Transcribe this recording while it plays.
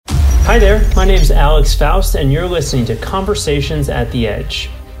Hi there, my name is Alex Faust, and you're listening to Conversations at the Edge.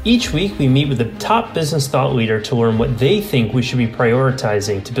 Each week, we meet with a top business thought leader to learn what they think we should be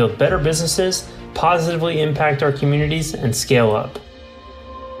prioritizing to build better businesses, positively impact our communities, and scale up.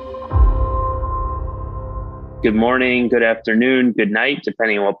 Good morning, good afternoon, good night,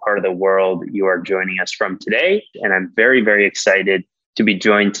 depending on what part of the world you are joining us from today. And I'm very, very excited to be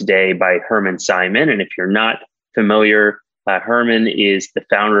joined today by Herman Simon. And if you're not familiar, Herman is the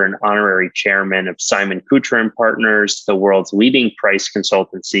founder and honorary chairman of Simon Kucher & Partners, the world's leading price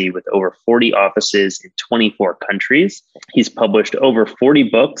consultancy with over 40 offices in 24 countries. He's published over 40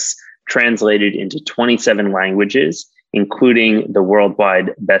 books, translated into 27 languages, including the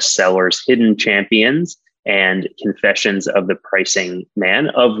worldwide bestsellers Hidden Champions and Confessions of the Pricing Man,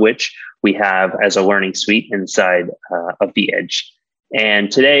 of which we have as a learning suite inside of The Edge.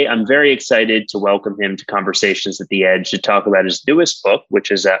 And today I'm very excited to welcome him to Conversations at the Edge to talk about his newest book, which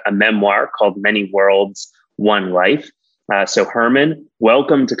is a memoir called Many Worlds, One Life. So Herman,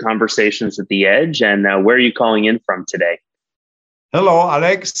 welcome to Conversations at the Edge. And where are you calling in from today? Hello,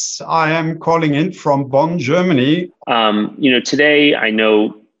 Alex. I am calling in from Bonn, Germany. Today I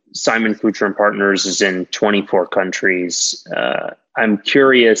know Simon Kucher & Partners is in 24 countries. I'm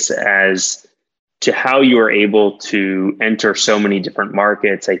curious as to how you are able to enter so many different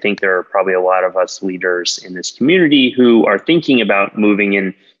markets. I think there are probably a lot of us leaders in this community who are thinking about moving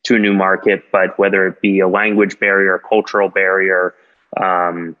into a new market, but whether it be a language barrier, cultural barrier,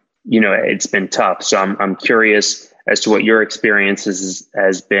 it's been tough. So I'm curious as to what your experience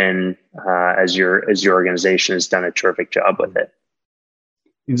has been as your organization has done a terrific job with it.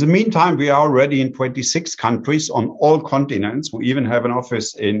 In the meantime, we are already in 26 countries on all continents. We even have an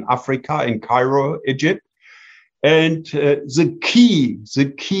office in Africa, in Cairo, Egypt. And the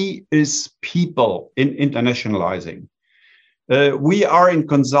key is people in internationalizing. We are in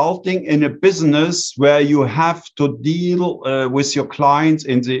consulting in a business where you have to deal with your clients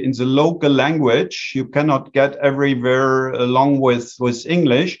in the local language. You cannot get everywhere along with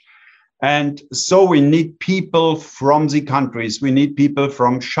English. And so we need people from the countries. We need people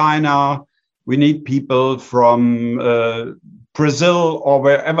from China. We need people from Brazil or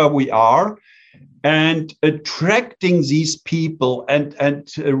wherever we are. And attracting these people and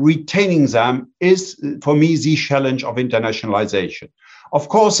retaining them is, for me, the challenge of internationalization. Of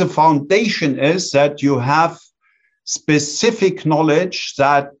course, the foundation is that you have specific knowledge,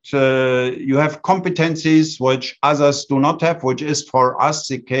 that you have competencies which others do not have, which is for us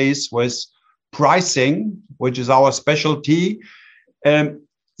the case with pricing, which is our specialty.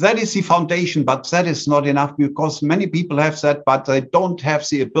 That is the foundation, but that is not enough because many people have that, but they don't have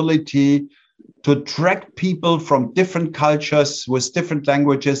the ability to attract people from different cultures with different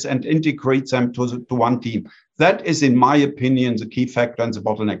languages and integrate them to one team. That is, in my opinion, the key factor and the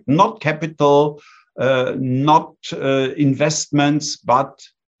bottleneck. Not capital, not investments, but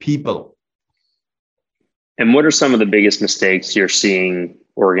people. And what are some of the biggest mistakes you're seeing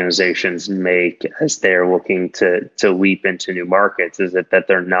organizations make as they're looking to leap into new markets? Is it that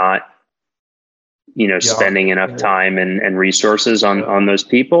they're not, spending enough time and resources on those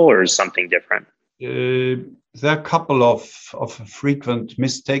people, or is something different? There are a couple of frequent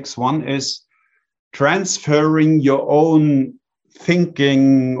mistakes. One is transferring your own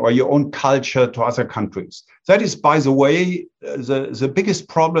thinking or your own culture to other countries. That is, by the way, the biggest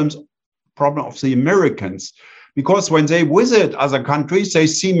problem of the Americans, because when they visit other countries, they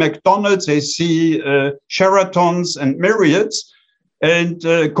see McDonald's, they see Sheratons and Marriott's and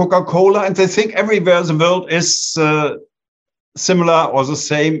Coca-Cola, and they think everywhere in the world is similar or the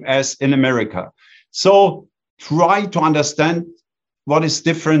same as in America. So try to understand what is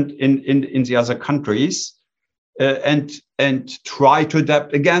different in the other countries. And try to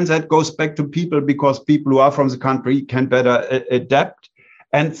adapt. Again, that goes back to people, because people who are from the country can better adapt.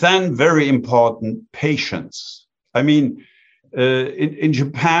 And then, very important, patience. I mean, in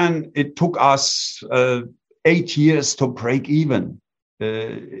Japan, it took us 8 years to break even.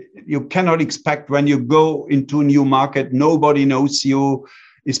 You cannot expect when you go into a new market, nobody knows you,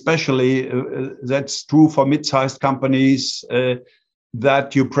 especially that's true for mid-sized companies,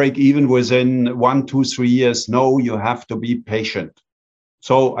 that you break even within 1, 2, 3 years. No, you have to be patient.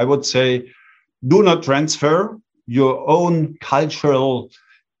 So I would say, do not transfer your own cultural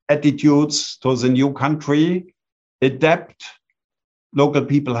attitudes to the new country. Adapt, local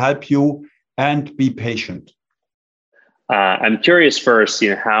people help you, and be patient. I'm curious first,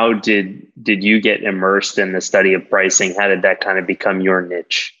 how did you get immersed in the study of pricing? How did that kind of become your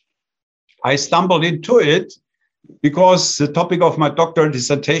niche? I stumbled into it because the topic of my doctoral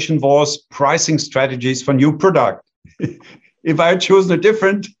dissertation was pricing strategies for new product. If I had chosen a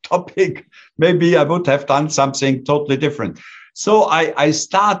different topic, maybe I would have done something totally different. So I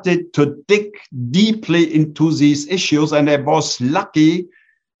started to dig deeply into these issues, and I was lucky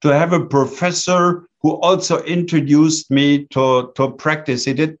to have a professor who also introduced me to practice.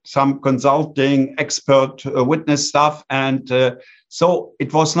 He did some consulting, expert witness stuff. And so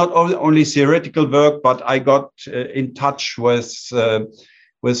it was not only theoretical work, but I got in touch with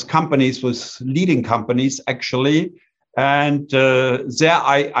companies, with leading companies, actually. And there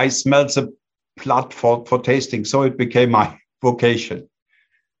I smelled the blood for tasting. So it became my vocation.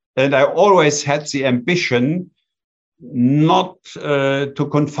 And I always had the ambition not to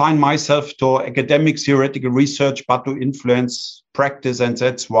confine myself to academic theoretical research, but to influence practice. And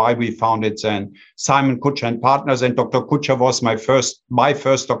that's why we founded then Simon Kucher and Partners. And Dr. Kucher was my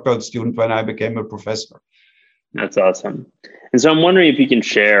first doctoral student when I became a professor. That's awesome. And so I'm wondering if you can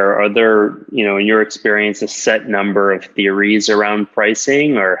share, are there, in your experience, a set number of theories around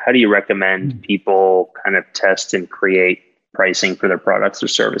pricing, or how do you recommend people kind of test and create pricing for their products or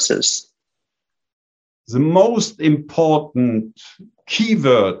services? The most important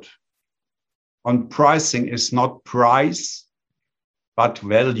keyword on pricing is not price, but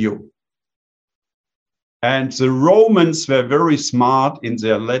value. And the Romans were very smart in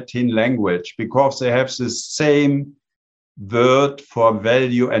their Latin language because they have the same word for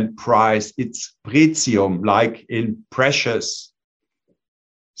value and price. It's pretium, like in precious.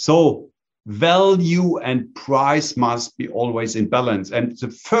 So value and price must be always in balance. And the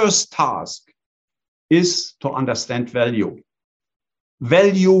first task is to understand value.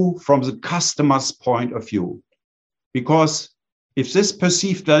 Value from the customer's point of view. Because if this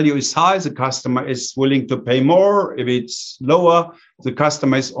perceived value is high, the customer is willing to pay more. If it's lower, the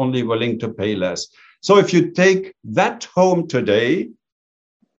customer is only willing to pay less. So if you take that home today,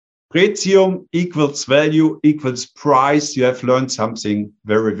 pretium equals value equals price, you have learned something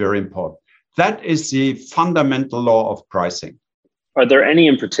very, very important. That is the fundamental law of pricing. Are there any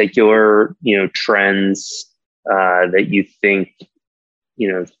in particular, trends that you think,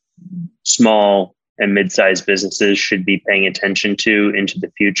 small and mid-sized businesses should be paying attention to into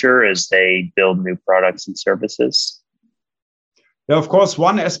the future as they build new products and services? Yeah, of course,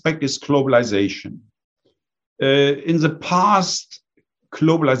 one aspect is globalization. In the past,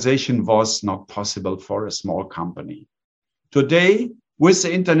 globalization was not possible for a small company. Today, with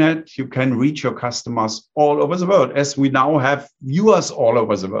the internet, you can reach your customers all over the world, as we now have viewers all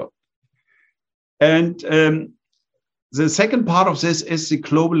over the world. And the second part of this is the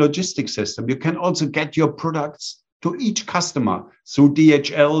global logistics system. You can also get your products to each customer through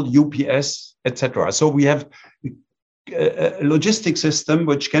DHL, UPS, etc. So we have a logistics system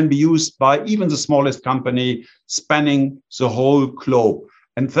which can be used by even the smallest company spanning the whole globe.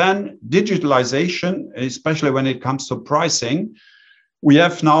 And then digitalization, especially when it comes to pricing. We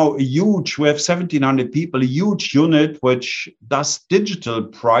have now we have 1,700 people, a huge unit which does digital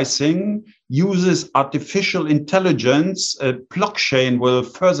pricing, uses artificial intelligence. Blockchain will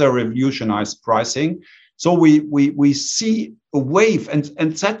further revolutionize pricing. So we see a wave, and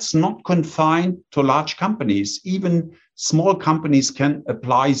that's not confined to large companies. Even small companies can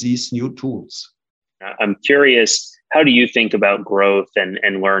apply these new tools. I'm curious, how do you think about growth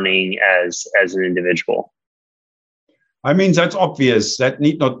and learning as an individual? I mean, that's obvious. That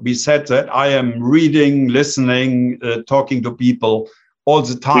need not be said, that I am reading, listening, talking to people all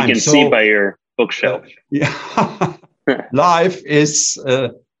the time. We can see by your bookshelf. Yeah. Life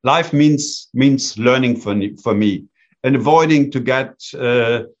means learning for me, and avoiding to get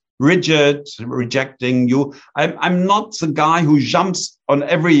rigid, rejecting you. I'm not the guy who jumps on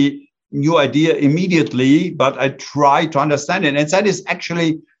every new idea immediately, but I try to understand it. And that is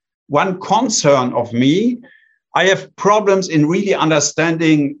actually one concern of me. I have problems in really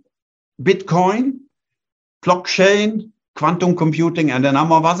understanding Bitcoin, blockchain, quantum computing, and a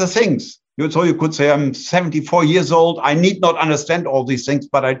number of other things. So you could say I'm 74 years old. I need not understand all these things,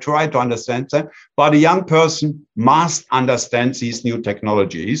 but I try to understand them. But a young person must understand these new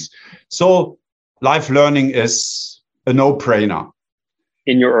technologies. So life learning is a no-brainer.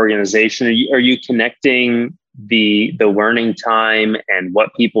 In your organization, are you connecting the learning time and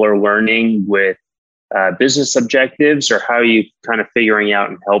what people are learning with business objectives, or how are you kind of figuring out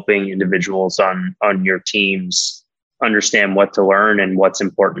and helping individuals on your teams understand what to learn and what's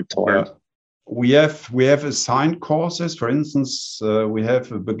important to learn? Yeah. We have assigned courses. For instance, we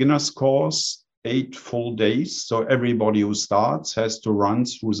have a beginner's course, 8 full days. So everybody who starts has to run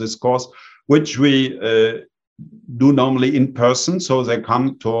through this course, which we do normally in person. So they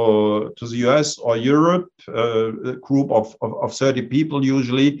come to the US or Europe, a group of 30 people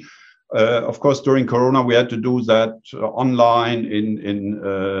usually. Of course, during Corona, we had to do that online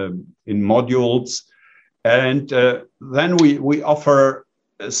in modules. And then we offer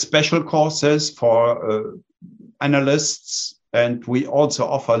special courses for analysts. And we also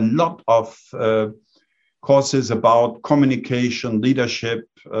offer a lot of courses about communication, leadership,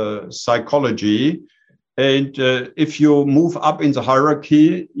 psychology. And if you move up in the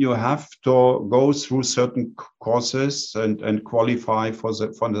hierarchy, you have to go through certain courses and qualify for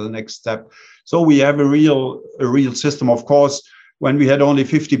the next step. So we have a real system. Of course, when we had only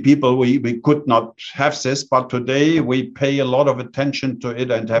 50 people, we could not have this. But today we pay a lot of attention to it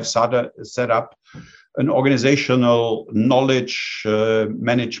and have set up an organizational knowledge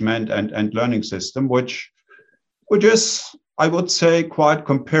management and learning system, which is, I would say, quite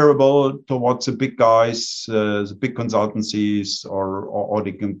comparable to what the big guys, the big consultancies or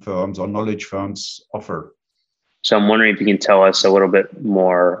auditing firms or knowledge firms offer. So I'm wondering if you can tell us a little bit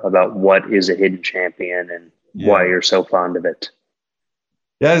more about what is a hidden champion and why you're so fond of it.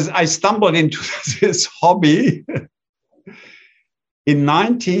 Yes, I stumbled into this hobby in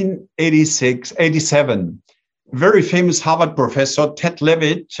 1987. Very famous Harvard professor, Ted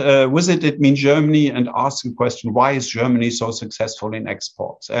Levitt, visited me in Germany and asked the question, why is Germany so successful in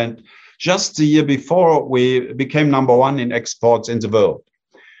exports? And just the year before, we became #1 in exports in the world.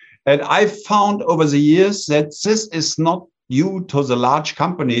 And I found over the years that this is not due to the large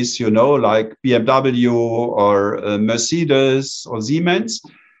companies, like BMW or Mercedes or Siemens,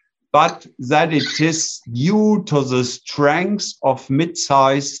 but that it is due to the strength of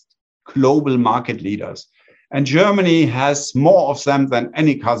mid-sized global market leaders. And Germany has more of them than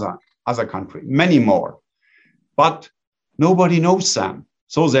any other country, many more. But nobody knows them.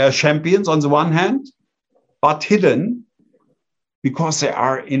 So they are champions on the one hand, but hidden because they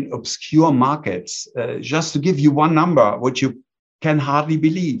are in obscure markets. Just to give you one number, which you can hardly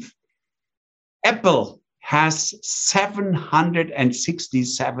believe. Apple has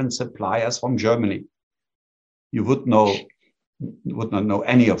 767 suppliers from Germany. You would not know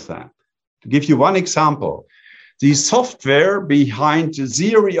any of them. To give you one example, the software behind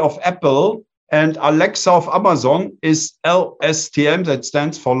Siri of Apple and Alexa of Amazon is LSTM, that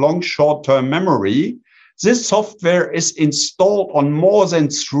stands for long short-term memory. This software is installed on more than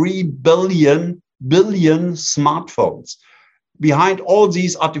 3 billion smartphones. Behind all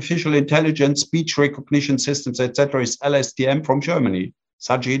these artificial intelligence, speech recognition systems, etc., is LSTM from Germany,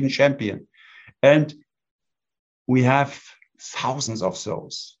 such a hidden champion. And we have thousands of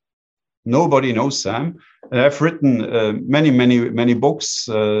those. Nobody knows them. And I've written many books.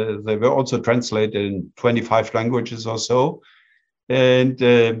 They were also translated in 25 languages or so. And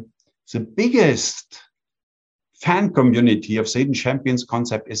the biggest fan community of the Hidden Champions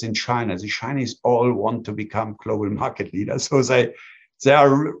concept is in China. The Chinese all want to become global market leaders. So they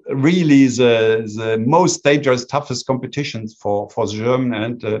are really the most dangerous, toughest competitions for the German.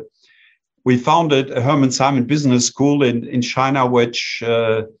 And we founded a Hermann Simon Business School in China, which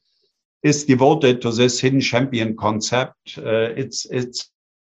is devoted to this hidden champion concept. It's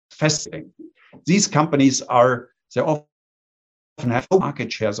fascinating. These companies they often have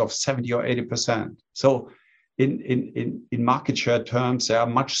market shares of 70 or 80%. So in market share terms, they are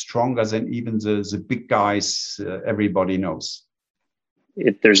much stronger than even the big guys everybody knows.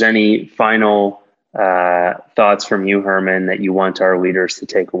 If there's any final thoughts from you, Hermann, that you want our leaders to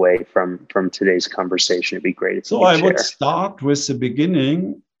take away from today's conversation, it'd be great if you could share. So I would start with the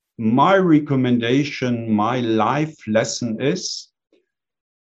beginning. My recommendation, my life lesson is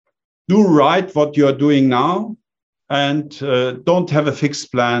do right what you're doing now and don't have a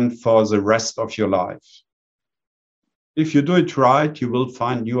fixed plan for the rest of your life. If you do it right, you will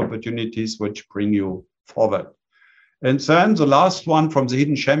find new opportunities which bring you forward. And then the last one from the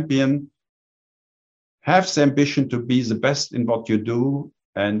Hidden Champion, have the ambition to be the best in what you do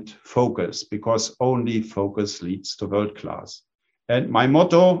and focus, because only focus leads to world class. And my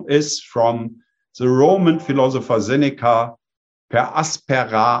motto is from the Roman philosopher Seneca, per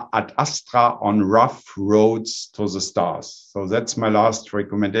aspera ad astra, on rough roads to the stars. So that's my last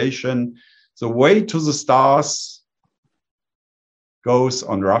recommendation. The way to the stars goes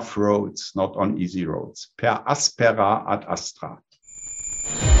on rough roads, not on easy roads. Per aspera ad astra.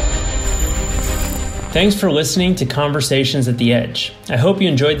 Thanks for listening to Conversations at the Edge. I hope you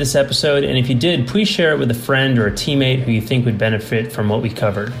enjoyed this episode, and if you did, please share it with a friend or a teammate who you think would benefit from what we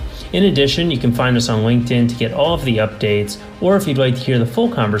covered. In addition, you can find us on LinkedIn to get all of the updates, or if you'd like to hear the full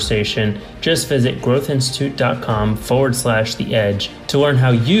conversation, just visit growthinstitute.com/the edge to learn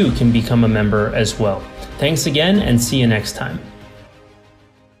how you can become a member as well. Thanks again, and see you next time.